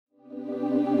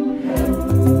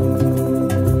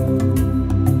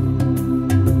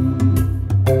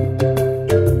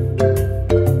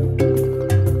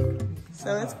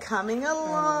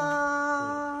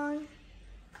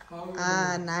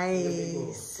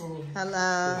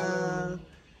Hello.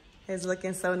 It's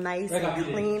looking so nice and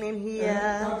clean in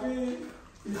here.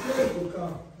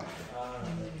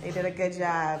 They did a good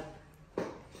job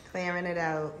clearing it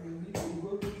out.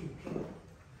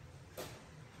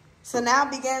 So now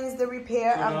begins the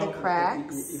repair of the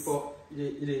cracks.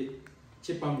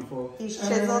 He's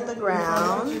chiseled the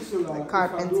ground, the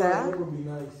carpenter.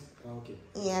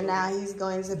 And now he's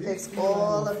going to fix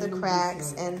all of the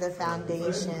cracks in the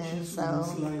foundation. So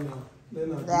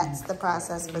that's the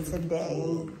process for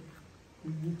today.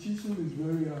 The chisel is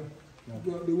very hard.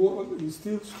 The wall is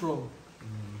still strong.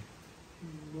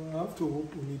 But I have to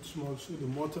open it small so the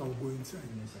mortar will go inside.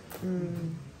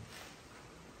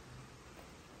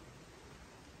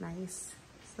 Nice.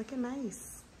 It's looking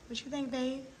nice. What you think,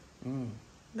 babe?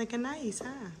 Looking nice,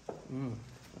 huh?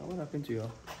 What happened to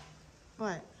you?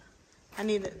 What? I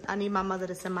need my mother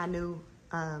to send my new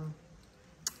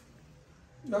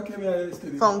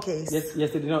phone case.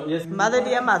 Yesterday, no, yes. Mother,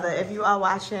 dear mother, if you are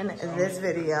watching this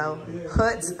video,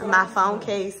 put my phone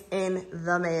case in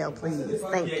the mail, please.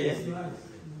 Thank you.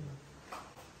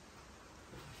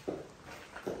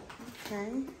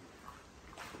 Okay.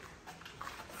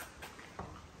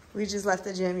 We just left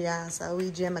the gym, y'all, so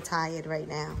we gym tired right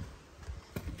now.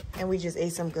 And we just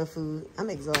ate some good food. I'm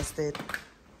exhausted.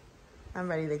 I'm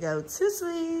ready to go to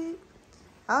sleep.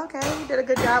 Okay, you did a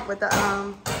good job with the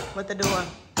door.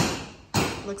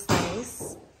 Looks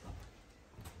nice.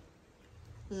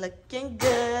 Looking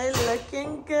good,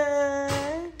 looking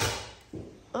good.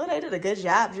 Oh, they did a good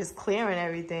job just clearing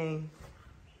everything.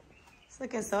 It's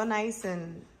looking so nice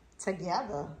and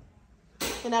together.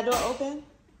 Can that door open?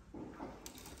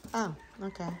 Oh,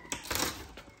 okay.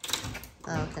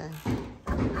 Okay.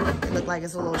 It looked like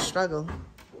it's a little struggle.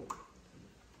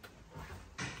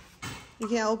 You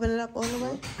can't open it up all the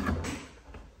way?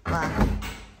 Wow.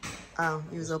 Oh,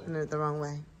 you was opening it the wrong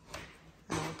way.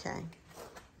 Okay.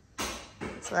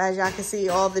 So as y'all can see,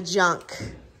 all the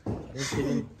junk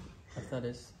After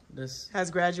this has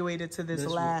graduated to this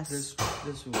last. This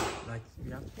like,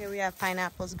 yeah. Here we have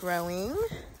pineapples growing.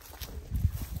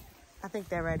 I think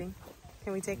they're ready.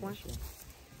 Can we take one? Sure.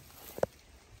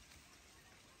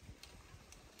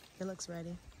 It looks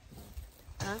ready.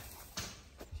 Huh?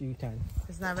 Few time.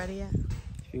 It's not ready yet?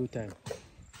 Few time.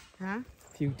 Huh?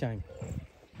 Few time.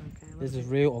 Okay. This is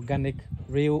real organic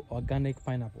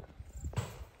pineapple.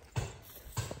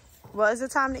 Well, is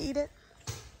it time to eat it?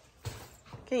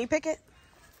 Can you pick it?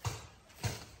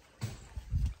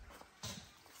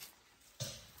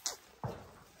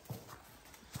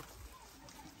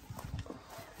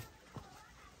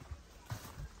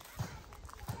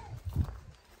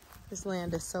 This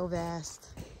land is so vast.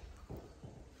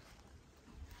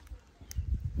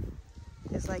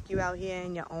 It's like you out here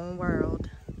in your own world.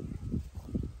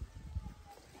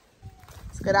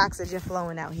 It's good oxygen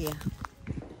flowing out here.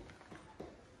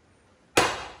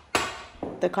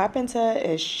 The carpenter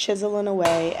is chiseling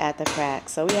away at the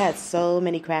cracks. So we had so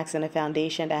many cracks in the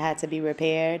foundation that had to be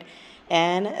repaired.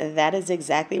 And that is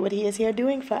exactly what he is here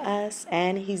doing for us.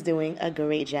 And he's doing a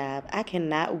great job. I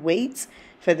cannot wait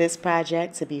for this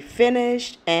project to be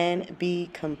finished and be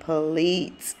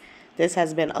complete. This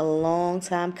has been a long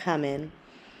time coming.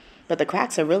 But the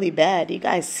cracks are really bad. Do you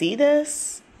guys see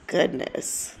this?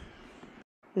 Goodness.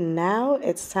 Now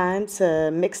it's time to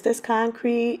mix this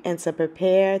concrete and to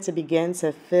prepare to begin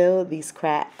to fill these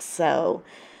cracks. So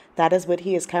that is what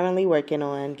he is currently working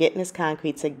on, getting his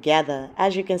concrete together.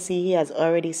 As you can see, he has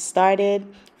already started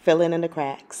filling in the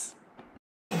cracks.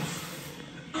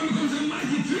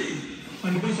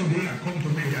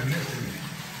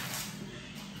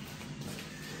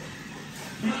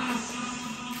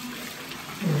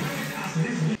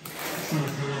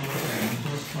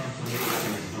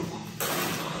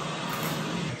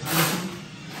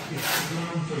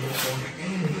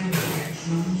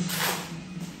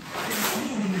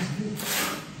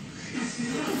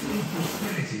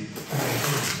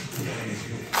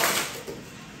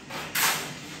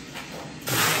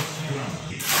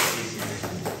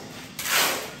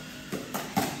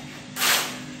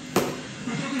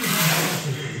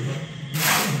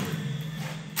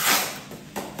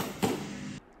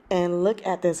 And look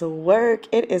at this work.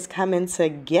 It is coming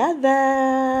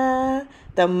together.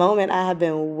 The moment I have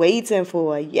been waiting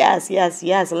for. Yes, yes,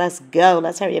 yes. Let's go.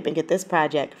 Let's hurry up and get this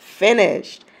project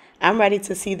finished. I'm ready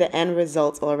to see the end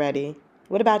results already.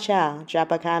 What about y'all?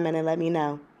 Drop a comment and let me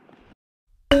know.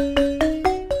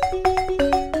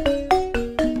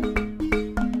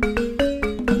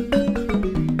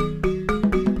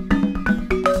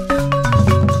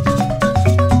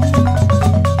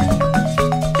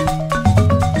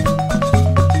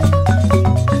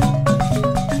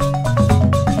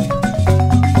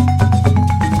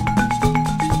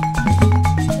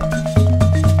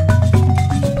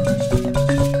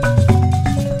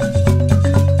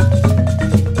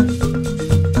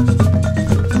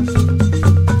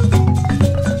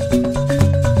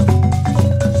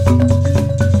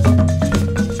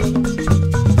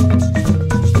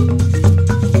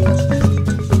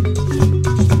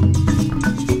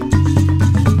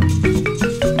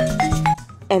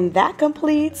 that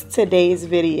completes today's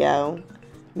video.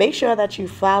 Make sure that you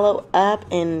follow up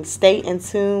and stay in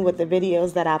tune with the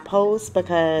videos that I post,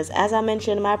 because as I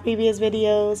mentioned in my previous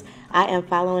videos, I am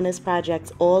following this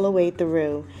project all the way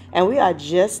through, and we are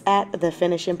just at the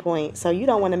finishing point, so you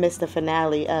don't want to miss the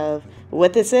finale of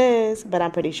what this is, but I'm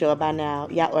pretty sure by now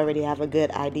y'all already have a good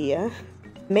idea.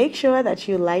 Make sure that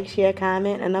you like, share,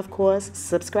 comment, and of course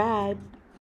subscribe.